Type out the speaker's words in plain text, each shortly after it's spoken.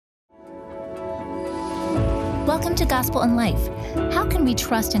Welcome to Gospel in Life. How can we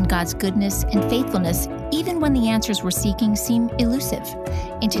trust in God's goodness and faithfulness even when the answers we're seeking seem elusive?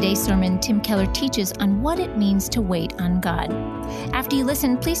 In today's sermon, Tim Keller teaches on what it means to wait on God. After you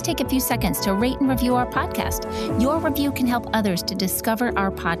listen, please take a few seconds to rate and review our podcast. Your review can help others to discover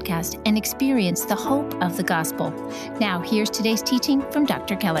our podcast and experience the hope of the gospel. Now, here's today's teaching from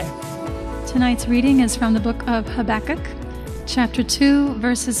Dr. Keller. Tonight's reading is from the book of Habakkuk, chapter 2,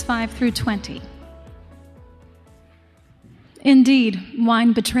 verses 5 through 20. Indeed,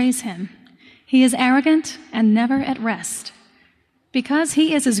 wine betrays him. He is arrogant and never at rest. Because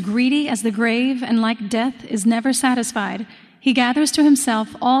he is as greedy as the grave and like death is never satisfied, he gathers to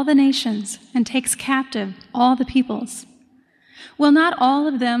himself all the nations and takes captive all the peoples. Will not all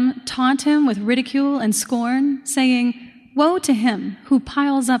of them taunt him with ridicule and scorn, saying, "Woe to him who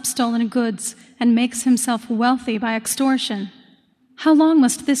piles up stolen goods and makes himself wealthy by extortion"? How long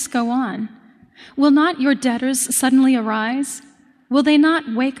must this go on? Will not your debtors suddenly arise? Will they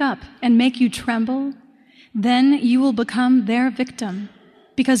not wake up and make you tremble? Then you will become their victim.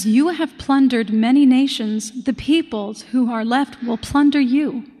 Because you have plundered many nations, the peoples who are left will plunder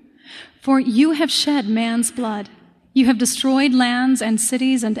you. For you have shed man's blood. You have destroyed lands and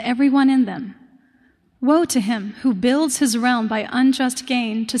cities and everyone in them. Woe to him who builds his realm by unjust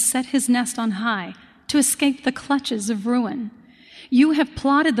gain to set his nest on high, to escape the clutches of ruin. You have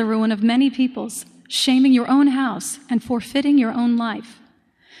plotted the ruin of many peoples, shaming your own house and forfeiting your own life.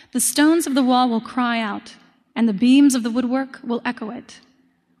 The stones of the wall will cry out, and the beams of the woodwork will echo it.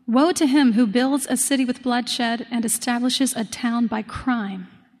 Woe to him who builds a city with bloodshed and establishes a town by crime.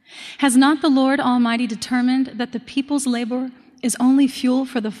 Has not the Lord Almighty determined that the people's labor is only fuel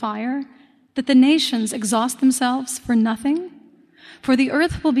for the fire, that the nations exhaust themselves for nothing? For the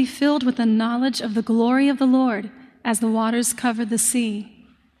earth will be filled with the knowledge of the glory of the Lord, as the waters cover the sea.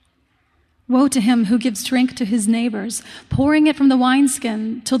 Woe to him who gives drink to his neighbors, pouring it from the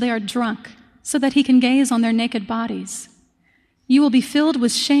wineskin till they are drunk, so that he can gaze on their naked bodies. You will be filled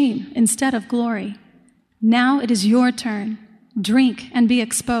with shame instead of glory. Now it is your turn. Drink and be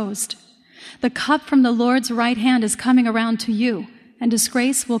exposed. The cup from the Lord's right hand is coming around to you, and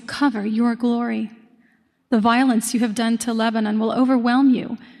disgrace will cover your glory. The violence you have done to Lebanon will overwhelm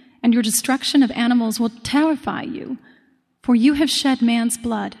you, and your destruction of animals will terrify you. For you have shed man's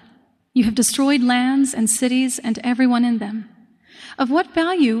blood. You have destroyed lands and cities and everyone in them. Of what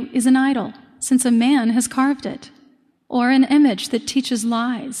value is an idol, since a man has carved it, or an image that teaches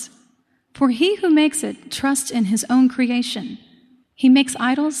lies? For he who makes it trusts in his own creation. He makes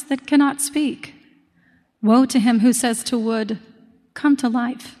idols that cannot speak. Woe to him who says to wood, "Come to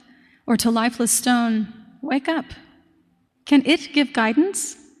life," or to lifeless stone, "Wake up." Can it give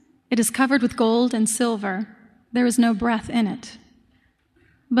guidance? It is covered with gold and silver. There is no breath in it.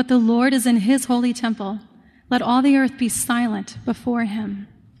 But the Lord is in his holy temple. Let all the earth be silent before him.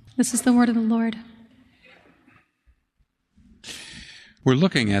 This is the word of the Lord. We're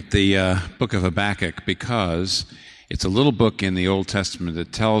looking at the book of Habakkuk because it's a little book in the Old Testament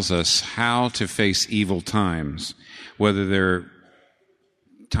that tells us how to face evil times, whether they're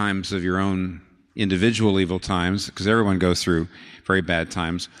times of your own individual evil times, because everyone goes through very bad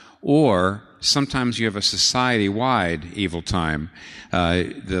times, or sometimes you have a society-wide evil time.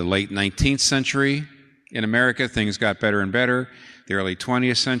 The late 19th century in America, things got better and better. The early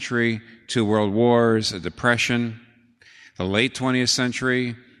 20th century, 2 world wars, a depression. The late 20th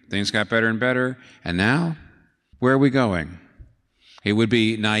century, things got better and better. And now, where are we going? It would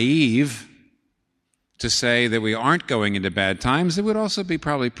be naive to say that we aren't going into bad times. It would also be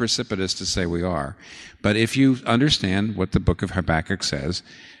probably precipitous to say we are. But if you understand what the book of Habakkuk says,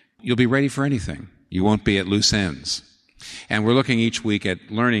 you'll be ready for anything. You won't be at loose ends. And we're looking each week at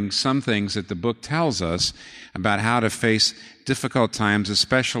learning some things that the book tells us about how to face difficult times,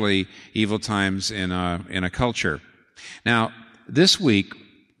 especially evil times in a culture. Now, this week,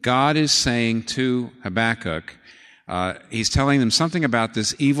 God is saying to Habakkuk, he's telling them something about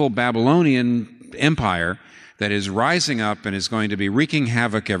this evil Babylonian empire that is rising up and is going to be wreaking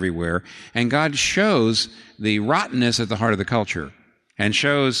havoc everywhere. And God shows the rottenness at the heart of the culture and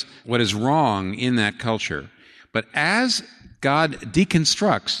shows what is wrong in that culture. But as God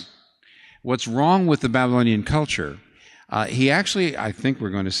deconstructs what's wrong with the Babylonian culture, he actually, I think we're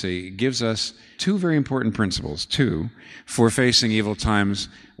going to see, gives us 2 very important principles, for facing evil times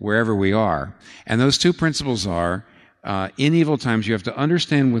wherever we are. And those 2 principles are, in evil times, you have to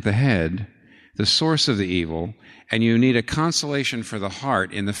understand with the head the source of the evil, and you need a consolation for the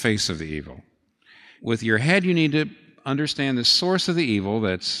heart in the face of the evil. With your head, you need to understand the source of the evil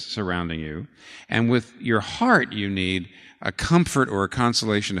that's surrounding you, and with your heart, you need a comfort or a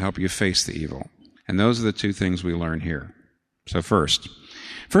consolation to help you face the evil. And those are the two things we learn here. So first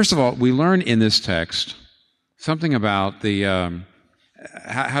of all, we learn in this text something about the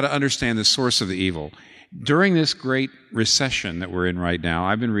how to understand the source of the evil. During this great recession that we're in right now,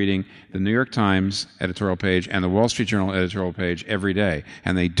 I've been reading the New York Times editorial page and the Wall Street Journal editorial page every day,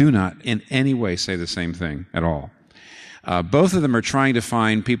 and they do not in any way say the same thing at all. Both of them are trying to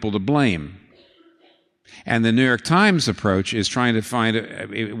find people to blame. And the New York Times approach is trying to find,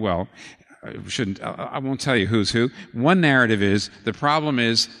 I won't tell you who's who. One narrative is, the problem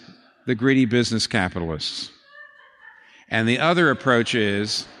is the greedy business capitalists. And the other approach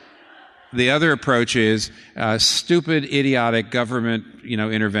is stupid, idiotic government,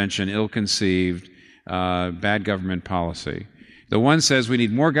 intervention, ill-conceived, bad government policy. The one says we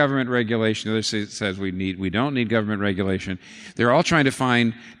need more government regulation. The other says we don't need government regulation. They're all trying to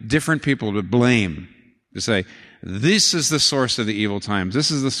find different people to blame, to say, this is the source of the evil times. This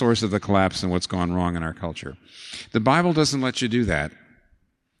is the source of the collapse and what's gone wrong in our culture. The Bible doesn't let you do that.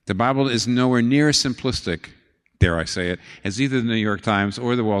 The Bible is nowhere near as simplistic, dare I say it, as either the New York Times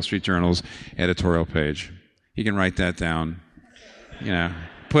or the Wall Street Journal's editorial page. You can write that down.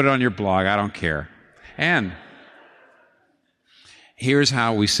 Put it on your blog. I don't care. And here's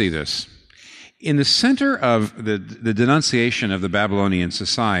how we see this. In the center of the denunciation of the Babylonian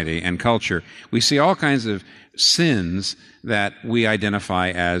society and culture, we see all kinds of sins that we identify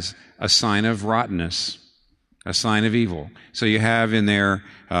as a sign of rottenness, a sign of evil. So you have in there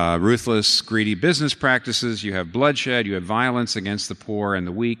ruthless, greedy business practices, you have bloodshed, you have violence against the poor and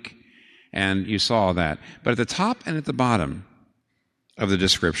the weak, and you saw that. But at the top and at the bottom of the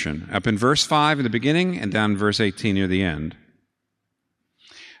description, up in verse 5 in the beginning and down in verse 18 near the end,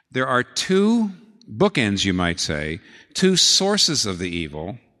 there are two bookends, you might say, two sources of the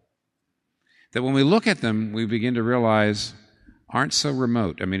evil that when we look at them, we begin to realize aren't so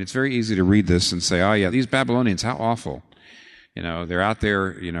remote. I mean, it's very easy to read this and say, oh yeah, these Babylonians, how awful. They're out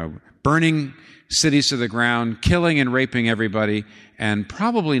there, burning cities to the ground, killing and raping everybody, and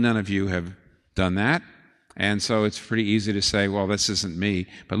probably none of you have done that. And so it's pretty easy to say, well, this isn't me.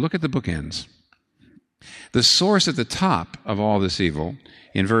 But look at the bookends. The source at the top of all this evil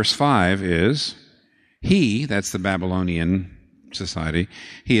in verse 5 is, he, that's the Babylonian society,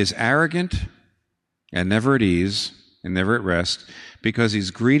 he is arrogant and never at ease and never at rest, because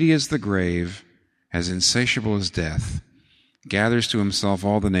he's greedy as the grave, as insatiable as death, gathers to himself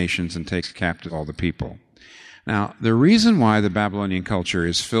all the nations and takes captive all the people. Now, the reason why the Babylonian culture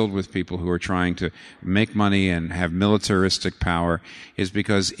is filled with people who are trying to make money and have militaristic power is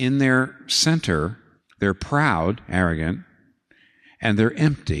because in their center, they're proud, arrogant, and they're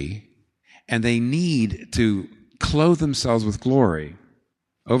empty, and they need to clothe themselves with glory.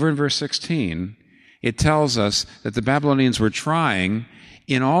 Over in verse 16, it tells us that the Babylonians were trying,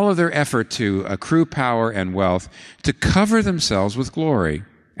 in all of their effort to accrue power and wealth, to cover themselves with glory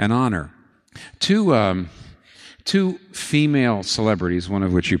and honor. Two female celebrities, one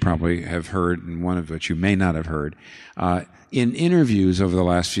of which you probably have heard and one of which you may not have heard, in interviews over the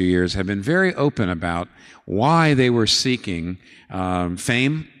last few years have been very open about why they were seeking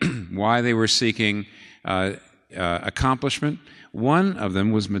fame, why they were seeking accomplishment. One of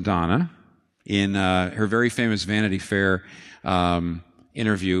them was Madonna in her very famous Vanity Fair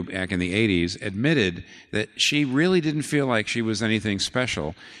interview back in the 80s, admitted that she really didn't feel like she was anything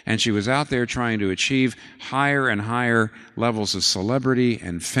special, and she was out there trying to achieve higher and higher levels of celebrity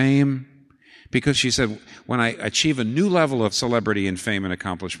and fame, because she said, when I achieve a new level of celebrity and fame and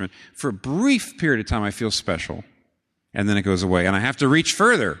accomplishment, for a brief period of time I feel special, and then it goes away, and I have to reach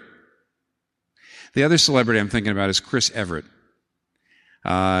further. The other celebrity I'm thinking about is Chris Everett,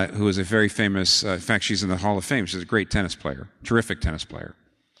 who is a very famous, in fact, she's in the Hall of Fame. She's a great tennis player, terrific tennis player.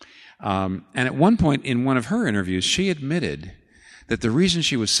 And at one point in one of her interviews, she admitted that the reason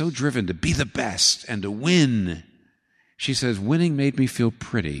she was so driven to be the best and to win, she says, winning made me feel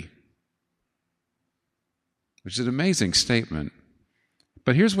pretty, which is an amazing statement.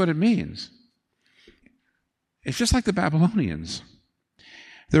 But here's what it means. It's just like the Babylonians.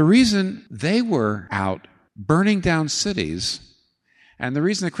 The reason they were out burning down cities, and the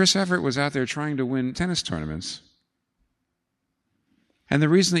reason that Chris Everett was out there trying to win tennis tournaments, and the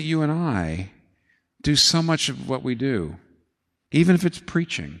reason that you and I do so much of what we do, even if it's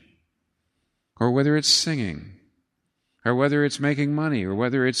preaching, or whether it's singing, or whether it's making money, or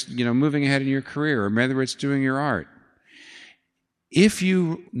whether it's, moving ahead in your career, or whether it's doing your art. If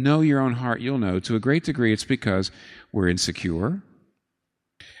you know your own heart, you'll know to a great degree it's because we're insecure.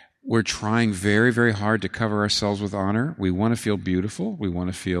 We're trying very, very hard to cover ourselves with honor. We want to feel beautiful. We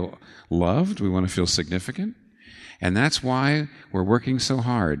want to feel loved. We want to feel significant. And that's why we're working so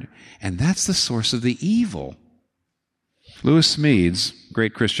hard. And that's the source of the evil. Lewis Smedes,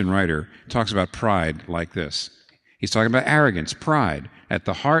 great Christian writer, talks about pride like this. He's talking about arrogance, pride, at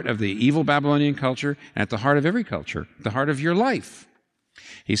the heart of the evil Babylonian culture and at the heart of every culture, the heart of your life.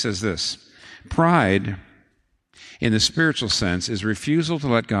 He says this, pride, in the spiritual sense, is refusal to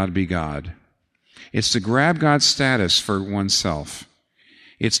let God be God. It's to grab God's status for oneself.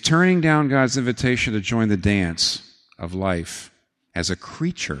 It's turning down God's invitation to join the dance of life as a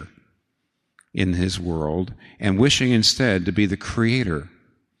creature in His world and wishing instead to be the creator,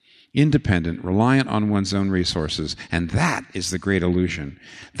 independent, reliant on one's own resources. And that is the great illusion.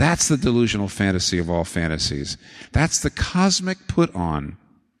 That's the delusional fantasy of all fantasies. That's the cosmic put-on.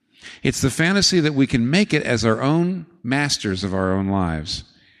 It's the fantasy that we can make it as our own masters of our own lives.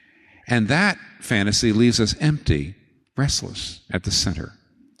 And that fantasy leaves us empty, restless at the center.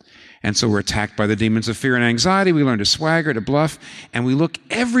 And so we're attacked by the demons of fear and anxiety. We learn to swagger, to bluff, and we look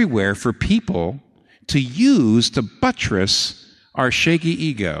everywhere for people to use to buttress our shaky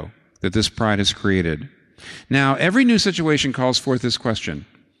ego that this pride has created. Now, every new situation calls forth this question: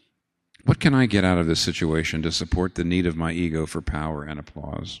 what can I get out of this situation to support the need of my ego for power and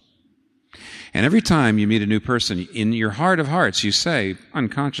applause? And every time you meet a new person, in your heart of hearts, you say,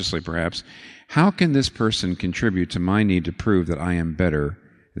 unconsciously perhaps, how can this person contribute to my need to prove that I am better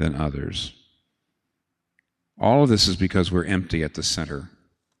than others? All of this is because we're empty at the center.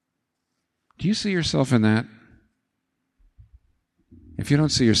 Do you see yourself in that? If you don't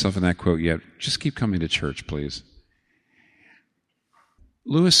see yourself in that quote yet, just keep coming to church, please.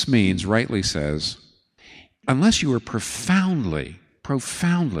 Lewis Smedes rightly says, unless you are profoundly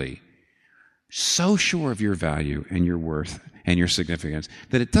so sure of your value and your worth and your significance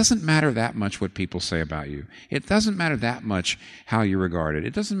that it doesn't matter that much what people say about you. It doesn't matter that much how you're regarded.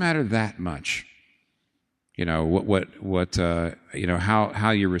 It doesn't matter that much, how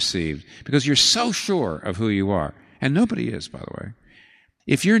you're received, because you're so sure of who you are. And nobody is, by the way.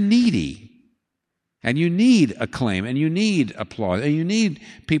 If you're needy and you need acclaim and you need applause and you need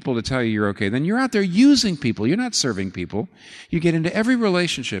people to tell you you're okay, then you're out there using people. You're not serving people. You get into every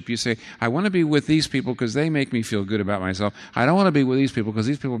relationship. You say, I want to be with these people because they make me feel good about myself. I don't want to be with these people because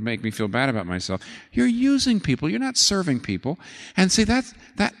these people make me feel bad about myself. You're using people. You're not serving people. And see, that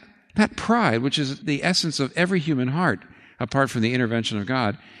pride, which is the essence of every human heart, apart from the intervention of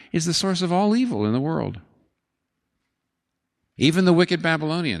God, is the source of all evil in the world. Even the wicked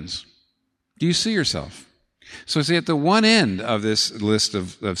Babylonians. Do you see yourself? So see, at the one end of this list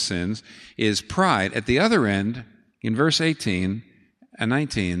of sins is pride. At the other end, in verse 18 and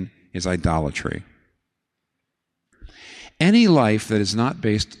 19, is idolatry. Any life that is not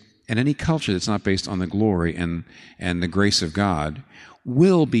based, and any culture that's not based on the glory and the grace of God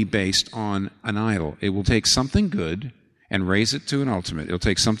will be based on an idol. It will take something good and raise it to an ultimate. It'll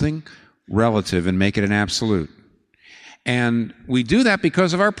take something relative and make it an absolute. And we do that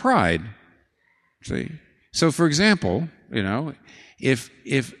because of our pride. See? So, for example,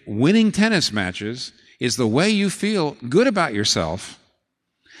 if winning tennis matches is the way you feel good about yourself,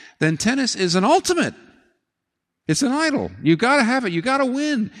 then tennis is an ultimate. It's an idol. You got to have it. You got to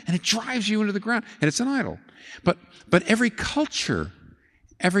win, and it drives you into the ground, and it's an idol. But every culture,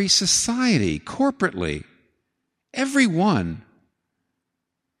 every society, corporately, everyone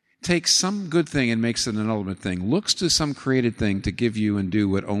takes some good thing and makes it an ultimate thing, looks to some created thing to give you and do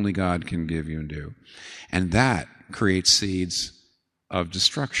what only God can give you and do. And that creates seeds of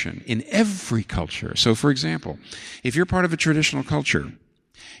destruction in every culture. So, for example, if you're part of a traditional culture,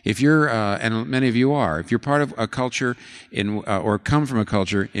 if you're, and many of you are, if you're part of a culture or come from a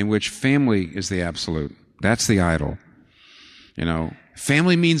culture in which family is the absolute, that's the idol.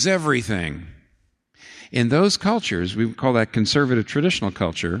 Family means everything. In those cultures, we call that conservative traditional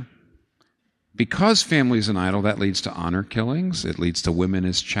culture. Because family is an idol, that leads to honor killings. It leads to women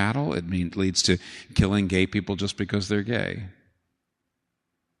as chattel. It leads to killing gay people just because they're gay.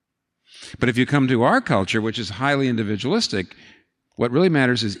 But if you come to our culture, which is highly individualistic, what really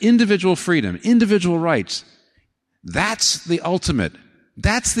matters is individual freedom, individual rights. That's the ultimate.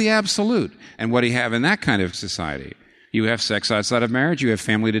 That's the absolute. And what do you have in that kind of society? You have sex outside of marriage. You have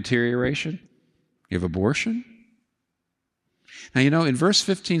family deterioration. You have abortion. Now, in verse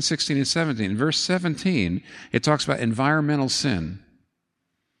 15, 16, and 17, in verse 17, it talks about environmental sin.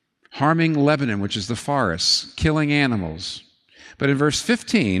 Harming Lebanon, which is the forests, killing animals. But in verse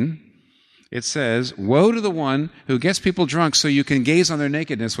 15, it says, woe to the one who gets people drunk so you can gaze on their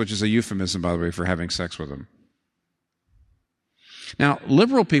nakedness, which is a euphemism, by the way, for having sex with them. Now,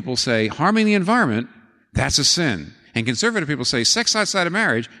 liberal people say harming the environment, that's a sin. And conservative people say sex outside of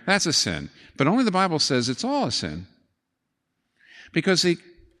marriage, that's a sin. But only the Bible says it's all a sin. Because the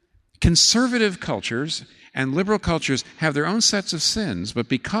conservative cultures and liberal cultures have their own sets of sins, but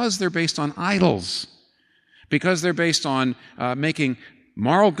because they're based on idols, because they're based on making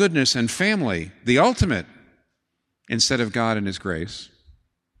moral goodness and family the ultimate instead of God and His grace,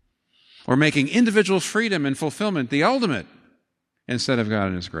 or making individual freedom and fulfillment the ultimate instead of God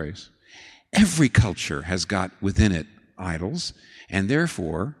and His grace. Every culture has got within it idols, and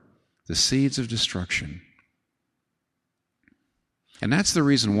therefore the seeds of destruction. And that's the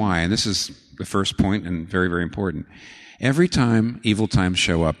reason why, and this is the first point and very, very important. Every time evil times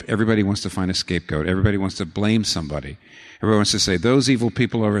show up, everybody wants to find a scapegoat. Everybody wants to blame somebody. Everybody wants to say, those evil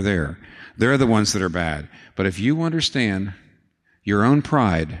people over there, they're the ones that are bad. But if you understand your own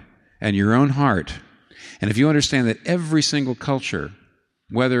pride and your own heart, and if you understand that every single culture,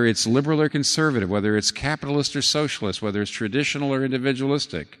 whether it's liberal or conservative, whether it's capitalist or socialist, whether it's traditional or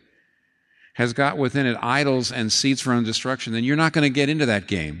individualistic, has got within it idols and seeds for own destruction, then you're not going to get into that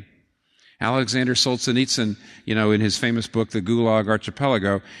game. Alexander Solzhenitsyn, in his famous book, The Gulag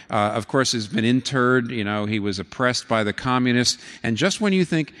Archipelago, of course, has been interred. He was oppressed by the communists. And just when you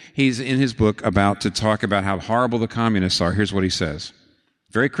think he's in his book about to talk about how horrible the communists are, here's what he says.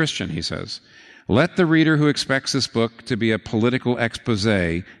 Very Christian, he says. Let the reader who expects this book to be a political expose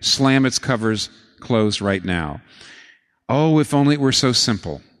slam its covers closed right now. Oh, if only it were so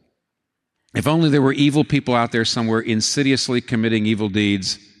simple. If only there were evil people out there somewhere insidiously committing evil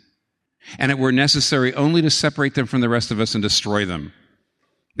deeds, and it were necessary only to separate them from the rest of us and destroy them.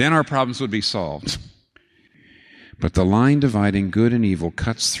 Then our problems would be solved. But the line dividing good and evil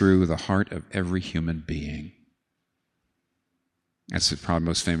cuts through the heart of every human being. That's probably the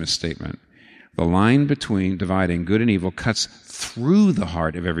most famous statement. The line between dividing good and evil cuts through the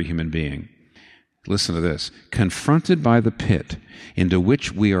heart of every human being. Listen to this. Confronted by the pit into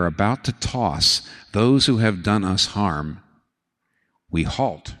which we are about to toss those who have done us harm, we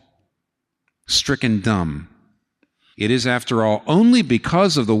halt, stricken dumb. It is, after all, only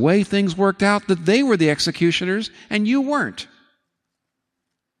because of the way things worked out that they were the executioners and you weren't.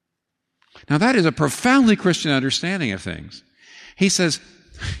 Now that is a profoundly Christian understanding of things. He says,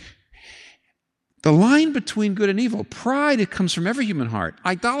 the line between good and evil, pride, it comes from every human heart.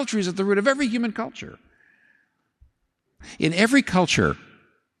 Idolatry is at the root of every human culture. In every culture,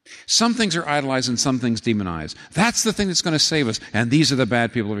 some things are idolized and some things demonized. That's the thing that's going to save us. And these are the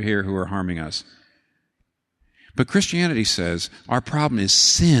bad people over here who are harming us. But Christianity says our problem is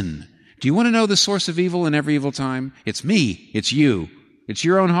sin. Do you want to know the source of evil in every evil time? It's me. It's you. It's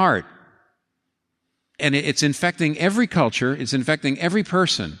your own heart. And it's infecting every culture. It's infecting every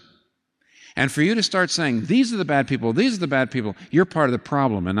person. And for you to start saying, these are the bad people, you're part of the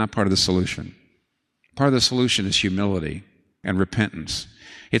problem and not part of the solution. Part of the solution is humility and repentance.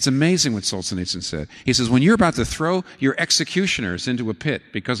 It's amazing what Solzhenitsyn said. He says, when you're about to throw your executioners into a pit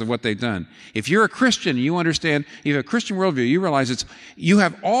because of what they've done, if you're a Christian, you understand, you have a Christian worldview, you realize you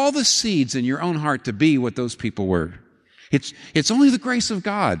have all the seeds in your own heart to be what those people were. It's only the grace of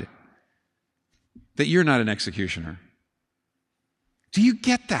God that you're not an executioner. Do you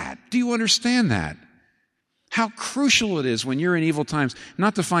get that? Do you understand that? How crucial it is when you're in evil times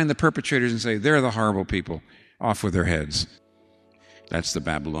not to find the perpetrators and say, they're the horrible people, off with their heads. That's the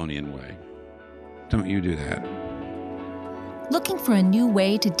Babylonian way. Don't you do that. Looking for a new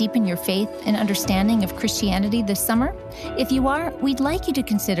way to deepen your faith and understanding of Christianity this summer? If you are, we'd like you to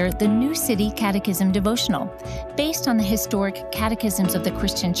consider the New City Catechism Devotional. Based on the historic catechisms of the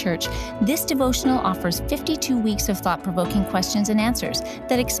Christian Church, this devotional offers 52 weeks of thought-provoking questions and answers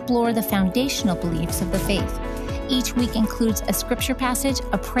that explore the foundational beliefs of the faith. Each week includes a scripture passage,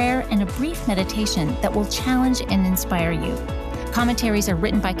 a prayer, and a brief meditation that will challenge and inspire you. Commentaries are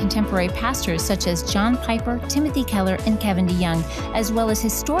written by contemporary pastors such as John Piper, Timothy Keller, and Kevin DeYoung, as well as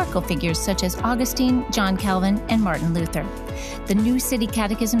historical figures such as Augustine, John Calvin, and Martin Luther. The New City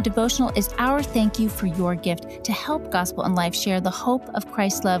Catechism Devotional is our thank you for your gift to help Gospel in Life share the hope of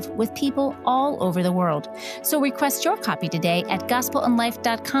Christ's love with people all over the world. So request your copy today at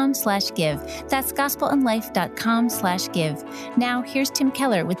gospelinlife.com/give. That's gospelinlife.com/give. Now, here's Tim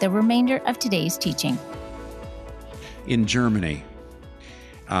Keller with the remainder of today's teaching. In Germany,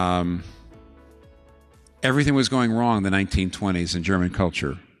 everything was going wrong in the 1920s in German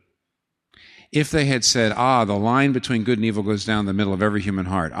culture. If they had said, the line between good and evil goes down the middle of every human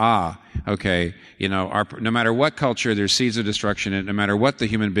heart. Okay, no matter what culture, there's seeds of destruction in it. No matter what the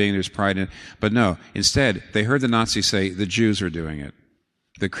human being, there's pride in it. But no, instead, they heard the Nazis say, the Jews are doing it.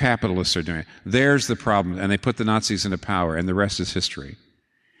 The capitalists are doing it. There's the problem. And they put the Nazis into power, and the rest is history.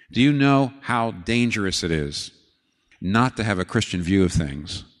 Do you know how dangerous it is not to have a Christian view of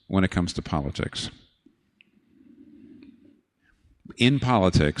things when it comes to politics? in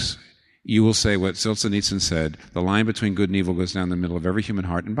politics, you will say what Solzhenitsyn said, the line between good and evil goes down the middle of every human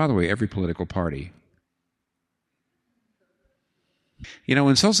heart, and by the way, every political party. You know,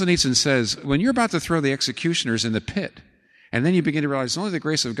 when Solzhenitsyn says, when you're about to throw the executioners in the pit, and then you begin to realize it's only the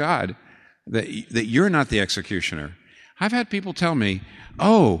grace of God that you're not the executioner. I've had people tell me,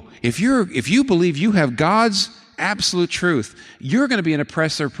 oh, if you believe you have God's absolute truth, you're going to be an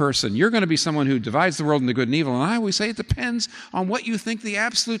oppressor person. You're going to be someone who divides the world into good and evil. And I always say it depends on what you think the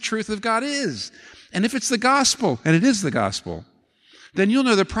absolute truth of God is. And if it's the gospel, and it is the gospel, then you'll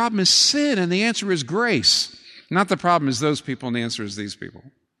know the problem is sin and the answer is grace. Not the problem is those people and the answer is these people.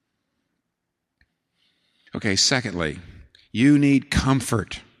 Okay, secondly, you need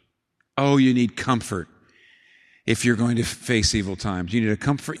comfort. Oh, you need comfort. If you're going to face evil times, you need a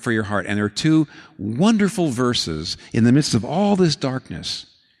comfort for your heart. And there are two wonderful verses in the midst of all this darkness.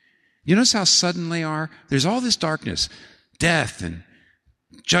 You notice how sudden they are? There's all this darkness, death and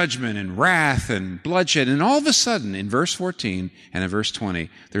judgment and wrath and bloodshed. And all of a sudden, in verse 14 and in verse 20,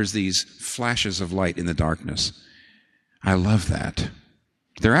 there's these flashes of light in the darkness. I love that.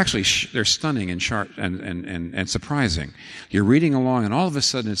 They're actually they're stunning and sharp and surprising. You're reading along, and all of a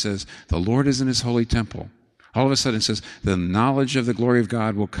sudden it says, the Lord is in his holy temple. All of a sudden it says, the knowledge of the glory of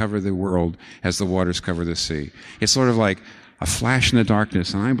God will cover the world as the waters cover the sea. It's sort of like a flash in the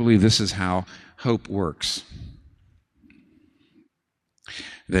darkness, and I believe this is how hope works.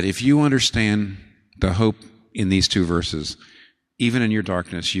 That if you understand the hope in these two verses, even in your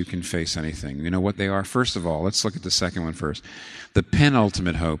darkness, you can face anything. You know what they are? First of all, let's look at the second one first. The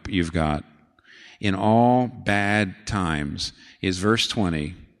penultimate hope you've got in all bad times is verse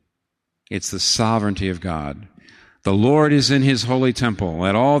 20. It's the sovereignty of God. The Lord is in his holy temple.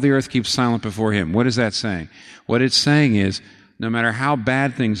 Let all the earth keep silent before him. What is that saying? What it's saying is, no matter how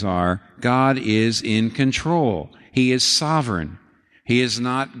bad things are, God is in control. He is sovereign. He is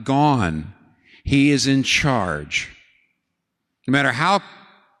not gone. He is in charge. No matter how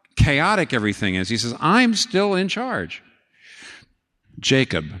chaotic everything is, he says, I'm still in charge.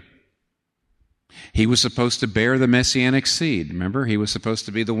 Jacob. He was supposed to bear the messianic seed. Remember, he was supposed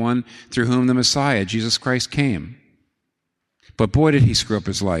to be the one through whom the Messiah, Jesus Christ, came. But boy, did he screw up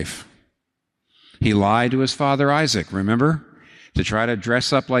his life. He lied to his father Isaac, remember? To try to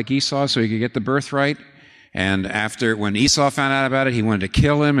dress up like Esau so he could get the birthright. And when Esau found out about it, he wanted to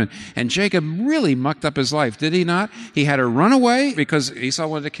kill him. And Jacob really mucked up his life, did he not? He had to run away because Esau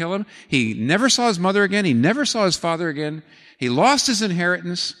wanted to kill him. He never saw his mother again. He never saw his father again. He lost his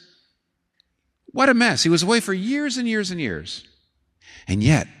inheritance. What a mess. He was away for years and years and years. And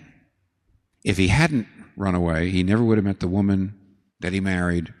yet, if he hadn't run away, he never would have met the woman that he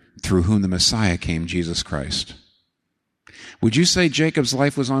married through whom the Messiah came, Jesus Christ. Would you say Jacob's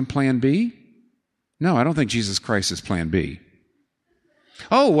life was on plan B? No, I don't think Jesus Christ is plan B.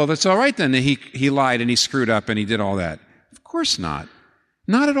 Oh, well, that's all right then. He lied and he screwed up and he did all that. Of course not.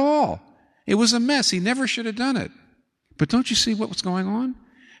 Not at all. It was a mess. He never should have done it. But don't you see what was going on?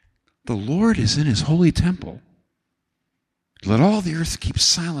 The Lord is in his holy temple. Let all the earth keep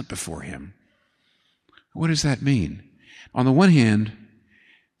silent before him. What does that mean? On the one hand,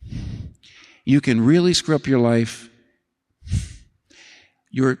 you can really screw up your life.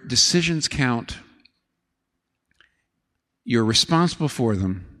 Your decisions count. You're responsible for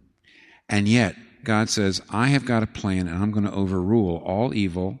them. And yet, God says, I have got a plan and I'm going to overrule all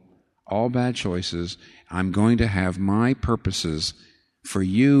evil, all bad choices. I'm going to have my purposes for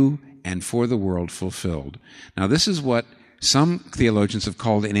you and for the world fulfilled. Now, this is what some theologians have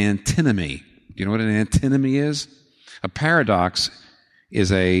called an antinomy. Do you know what an antinomy is? A paradox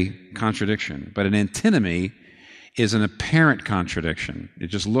is a contradiction, but an antinomy is an apparent contradiction. It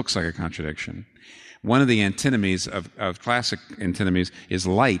just looks like a contradiction. One of the antinomies of classic antinomies is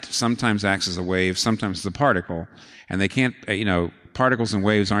light. Sometimes acts as a wave, sometimes as a particle, and they can't, particles and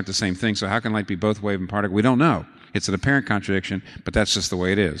waves aren't the same thing, so how can light be both wave and particle? We don't know. It's an apparent contradiction, but that's just the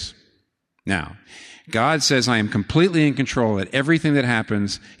way it is. Now, God says, I am completely in control, that everything that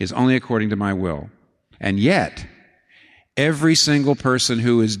happens is only according to my will. And yet, every single person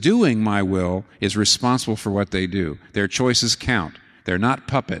who is doing my will is responsible for what they do. Their choices count. They're not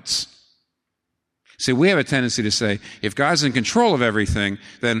puppets. See, we have a tendency to say, if God's in control of everything,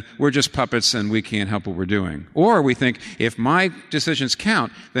 then we're just puppets and we can't help what we're doing. Or we think, if my decisions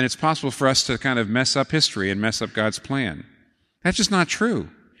count, then it's possible for us to kind of mess up history and mess up God's plan. That's just not true.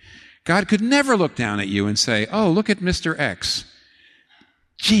 God could never look down at you and say, oh, look at Mr. X.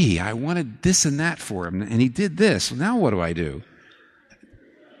 Gee, I wanted this and that for him, and he did this. Now what do I do?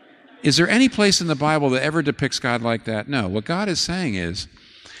 Is there any place in the Bible that ever depicts God like that? No. What God is saying is,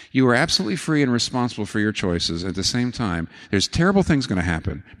 You are absolutely free and responsible for your choices. At the same time, there's terrible things going to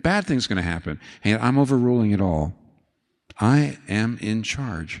happen, bad things going to happen, and I'm overruling it all. I am in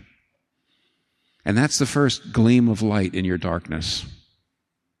charge. And that's the first gleam of light in your darkness.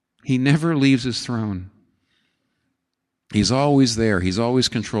 He never leaves his throne. He's always there. He's always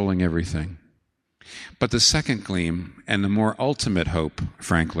controlling everything. But the second gleam, and the more ultimate hope,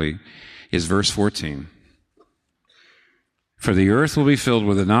 frankly, is verse 14. For the earth will be filled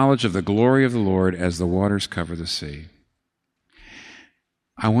with the knowledge of the glory of the Lord as the waters cover the sea.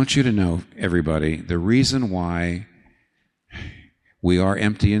 I want you to know, everybody, the reason why we are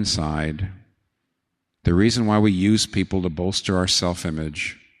empty inside, the reason why we use people to bolster our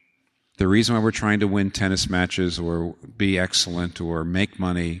self-image, the reason why we're trying to win tennis matches or be excellent or make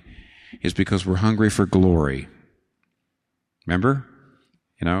money is because we're hungry for glory. Remember?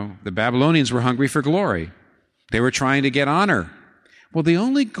 The Babylonians were hungry for glory. They were trying to get honor. Well, the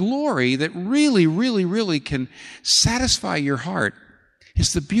only glory that really, really, really can satisfy your heart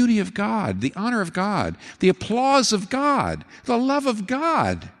is the beauty of God, the honor of God, the applause of God, the love of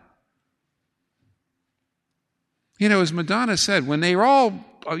God. As Madonna said, when they were all,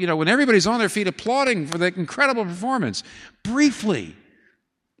 when everybody's on their feet applauding for the incredible performance, briefly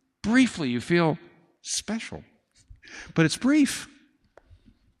you feel special. But it's brief.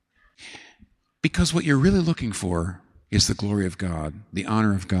 Because what you're really looking for is the glory of God, the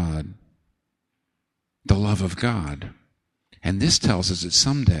honor of God, the love of God. And this tells us that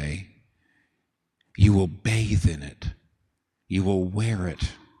someday you will bathe in it. You will wear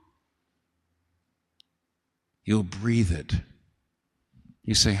it. You'll breathe it.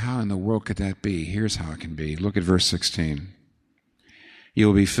 You say, how in the world could that be? Here's how it can be. Look at verse 16. You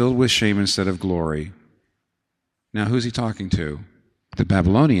will be filled with shame instead of glory. Now, who's he talking to? The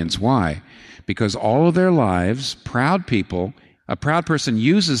Babylonians. Why? Because all of their lives, proud people, a proud person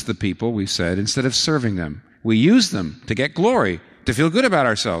uses the people, we said, instead of serving them. We use them to get glory, to feel good about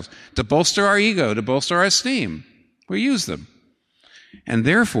ourselves, to bolster our ego, to bolster our esteem. We use them. And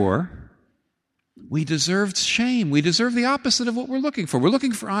therefore, we deserve shame. We deserve the opposite of what we're looking for. We're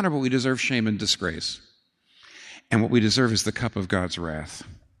looking for honor, but we deserve shame and disgrace. And what we deserve is the cup of God's wrath.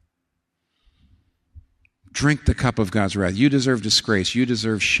 Drink the cup of God's wrath. You deserve disgrace. You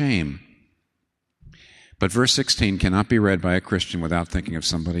deserve shame. But verse 16 cannot be read by a Christian without thinking of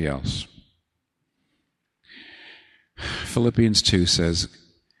somebody else. Philippians 2 says,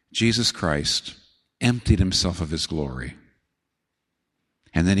 Jesus Christ emptied himself of his glory.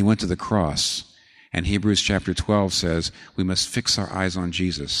 And then he went to the cross. And Hebrews chapter 12 says, we must fix our eyes on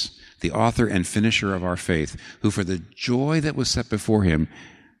Jesus, the author and finisher of our faith, who for the joy that was set before him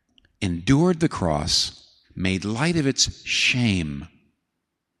endured the cross, made light of its shame.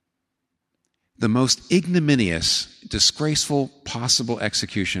 The most ignominious, disgraceful possible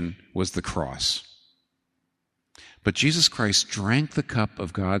execution was the cross. But Jesus Christ drank the cup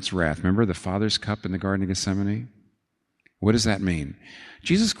of God's wrath. Remember the Father's cup in the Garden of Gethsemane? What does that mean?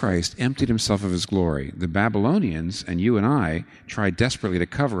 Jesus Christ emptied himself of his glory. The Babylonians and you and I tried desperately to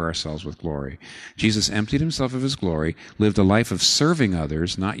cover ourselves with glory. Jesus emptied himself of his glory, lived a life of serving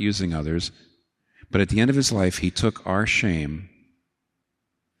others, not using others. But at the end of his life, he took our shame.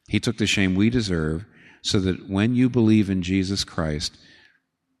 He took the shame we deserve, so that when you believe in Jesus Christ,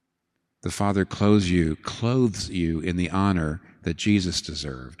 the Father clothes you in the honor that Jesus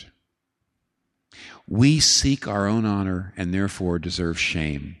deserved. We seek our own honor and therefore deserve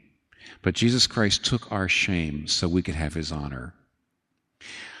shame. But Jesus Christ took our shame so we could have his honor.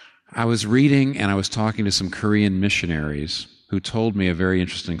 I was reading and I was talking to some Korean missionaries who told me a very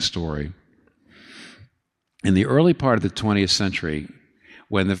interesting story. In the early part of the 20th century,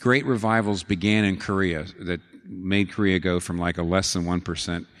 when the great revivals began in Korea that made Korea go from like a less than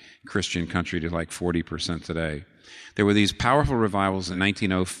 1% Christian country to like 40% today, there were these powerful revivals in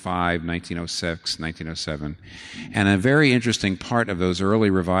 1905, 1906, 1907. And a very interesting part of those early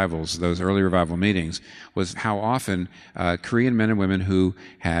revivals, those early revival meetings, was how often Korean men and women who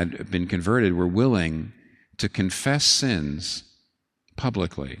had been converted were willing to confess sins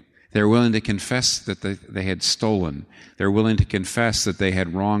publicly. They're willing to confess that they had stolen. They're willing to confess that they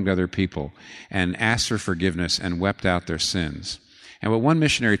had wronged other people and asked for forgiveness and wept out their sins. And what one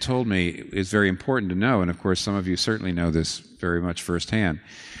missionary told me is very important to know, and of course some of you certainly know this very much firsthand,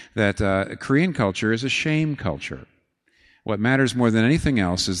 that Korean culture is a shame culture. What matters more than anything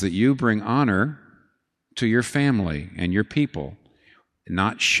else is that you bring honor to your family and your people,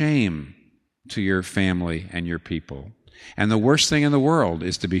 not shame to your family and your people. And the worst thing in the world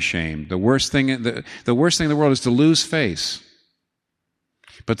is to be shamed. The worst thing in the world is to lose face.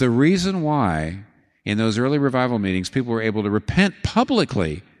 But the reason why in those early revival meetings people were able to repent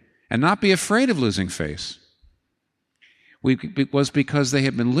publicly and not be afraid of losing face was because they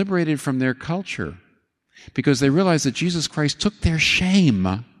had been liberated from their culture, because they realized that Jesus Christ took their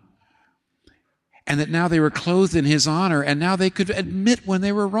shame and that now they were clothed in His honor, and now they could admit when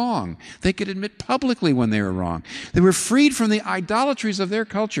they were wrong. They could admit publicly when they were wrong. They were freed from the idolatries of their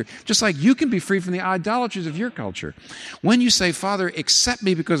culture, just like you can be freed from the idolatries of your culture. When you say, Father, accept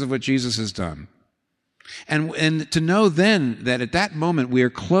me because of what Jesus has done, and to know then that at that moment we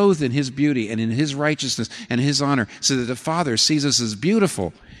are clothed in His beauty and in His righteousness and His honor, so that the Father sees us as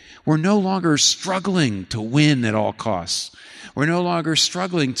beautiful. We're no longer struggling to win at all costs. We're no longer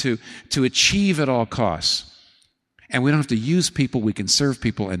struggling to achieve at all costs. And we don't have to use people, we can serve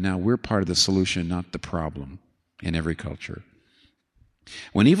people, and now we're part of the solution, not the problem, in every culture.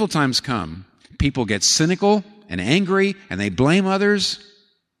 When evil times come, people get cynical and angry, and they blame others,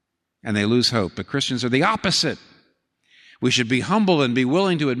 and they lose hope. But Christians are the opposite. We should be humble and be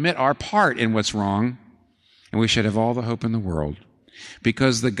willing to admit our part in what's wrong, and we should have all the hope in the world.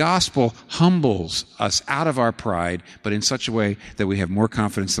 Because the gospel humbles us out of our pride, but in such a way that we have more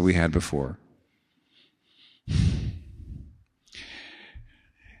confidence than we had before.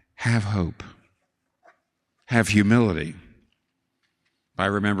 Have hope. Have humility by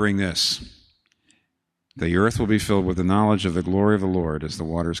remembering this: the earth will be filled with the knowledge of the glory of the Lord as the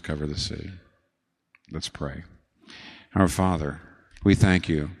waters cover the sea. Let's pray. Our Father, we thank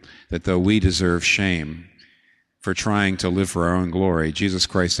You that though we deserve shame for trying to live for our own glory, Jesus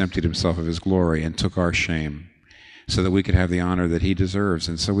Christ emptied Himself of His glory and took our shame so that we could have the honor that He deserves,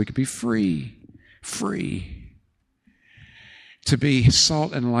 and so we could be free to be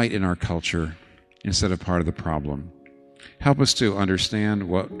salt and light in our culture instead of part of the problem. Help us to understand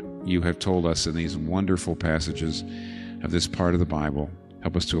what You have told us in these wonderful passages of this part of the Bible.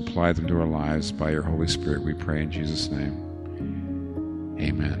 Help us to apply them to our lives by Your Holy Spirit, we pray in Jesus' name.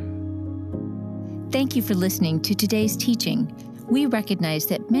 Amen. Thank you for listening to today's teaching. We recognize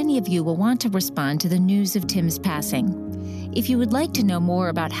that many of you will want to respond to the news of Tim's passing. If you would like to know more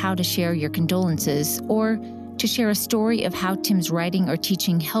about how to share your condolences, or to share a story of how Tim's writing or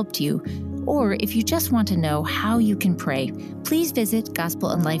teaching helped you, or if you just want to know how you can pray, please visit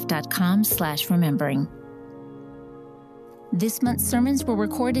gospelandlife.com/remembering. This month's sermons were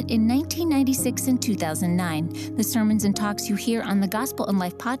recorded in 1996 and 2009. The sermons and talks you hear on the Gospel and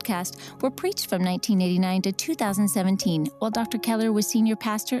Life podcast were preached from 1989 to 2017, while Dr. Keller was senior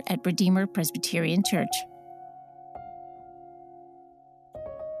pastor at Redeemer Presbyterian Church.